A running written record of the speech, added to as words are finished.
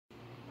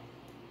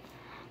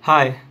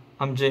Hi,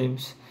 I'm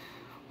James.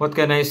 What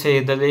can I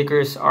say? The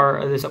Lakers are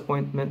a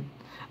disappointment.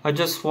 I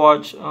just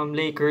watched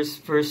Lakers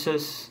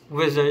versus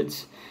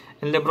Wizards,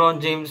 and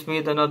LeBron James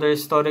made another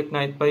historic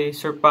night by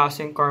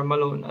surpassing Karl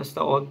Malone as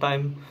the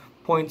all-time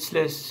points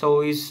list.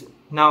 So he's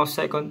now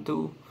second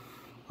to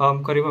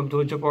Kareem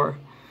Abdul-Jabbar,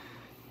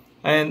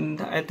 and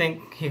I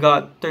think he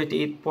got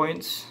 38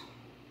 points.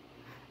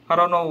 I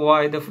don't know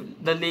why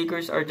the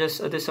Lakers are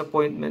just a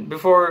disappointment.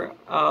 Before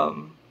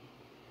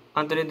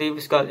Anthony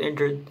Davis got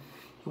injured,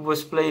 he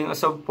was playing a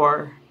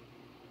subpar.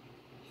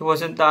 He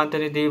wasn't the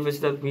Anthony Davis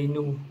that we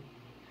knew.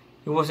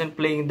 He wasn't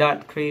playing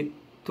that great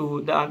to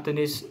the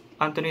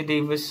Anthony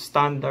Davis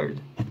standard.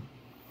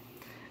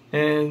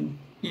 And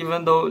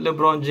even though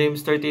LeBron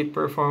James 38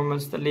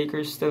 performance, the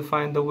Lakers still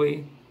find a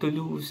way to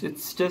lose.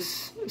 It's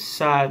just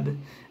sad.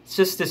 It's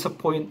just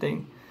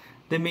disappointing.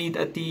 They made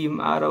a team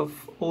out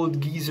of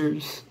old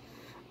geezers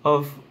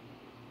of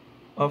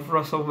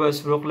Russell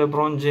Westbrook,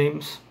 LeBron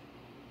James,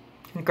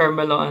 and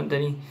Carmelo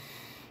Anthony.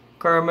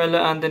 Carmelo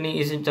Anthony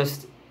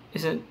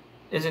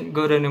isn't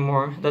good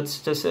anymore. That's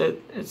just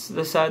it. It's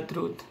the sad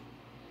truth.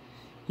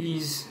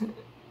 He's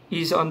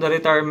on the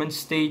retirement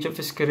stage of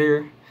his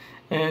career,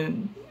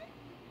 and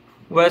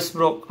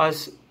Westbrook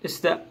is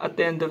at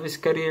the end of his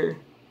career,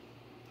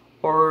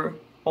 or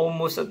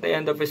almost at the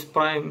end of his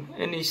prime,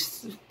 and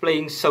he's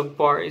playing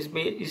subpar.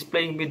 He's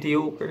playing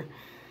mediocre.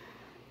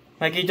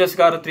 Like, he just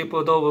got a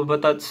triple double,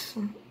 but that's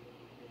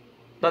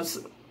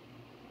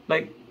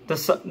like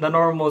the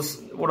normal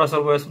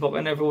Russell Westbrook,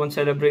 and everyone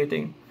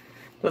celebrating.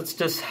 That's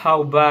just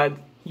how bad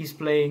he's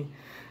playing.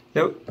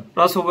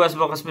 Russell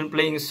Westbrook has been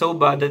playing so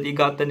bad that he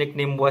got the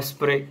nickname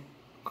Westbreak.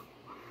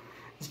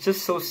 It's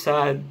just so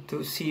sad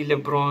to see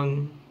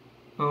LeBron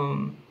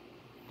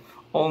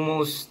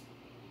almost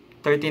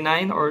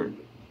 39, or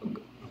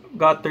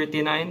got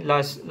 39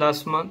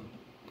 last month.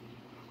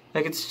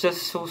 Like, it's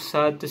just so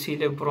sad to see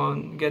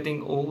LeBron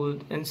getting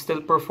old and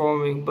still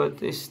performing,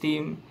 but his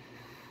team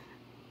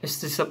is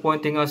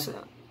disappointing us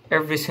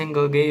every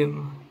single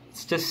game.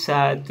 It's just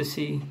sad to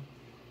see.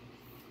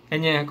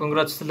 And yeah,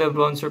 congrats to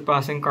LeBron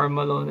surpassing Karl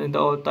Malone in the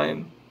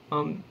all-time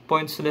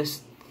points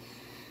list.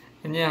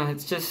 And yeah,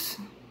 it's just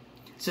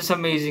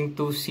amazing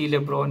to see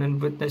LeBron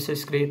and witness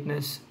his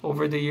greatness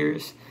over the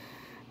years.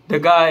 The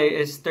guy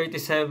is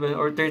 37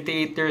 or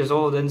 38 years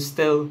old and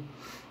still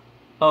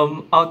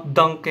out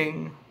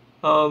dunking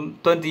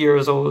 20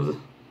 years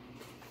old.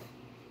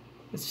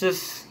 It's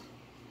just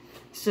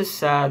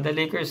sad. The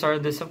Lakers are a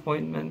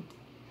disappointment,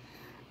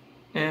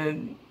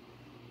 and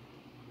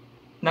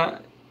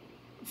not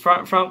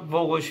Frank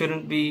Vogel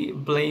shouldn't be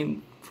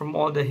blamed from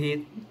all the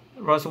hate.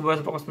 Russell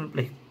Westbrook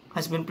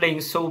has been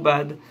playing so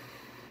bad.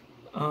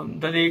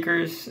 The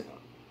Lakers,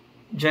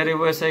 Jerry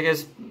West, I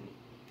guess,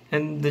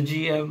 and the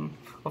GM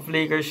of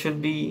Lakers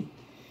should be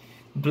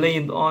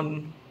blamed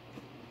on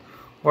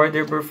why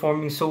they're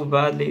performing so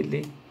bad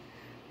lately.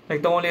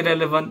 Like, the only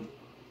relevant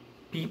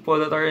people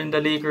that are in the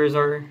Lakers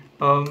are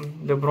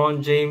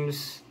LeBron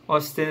James,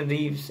 Austin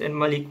Reeves, and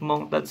Malik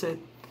Monk. That's it.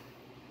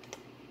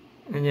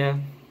 And yeah,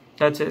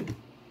 that's it.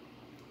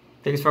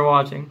 Thanks for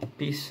watching.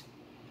 Peace.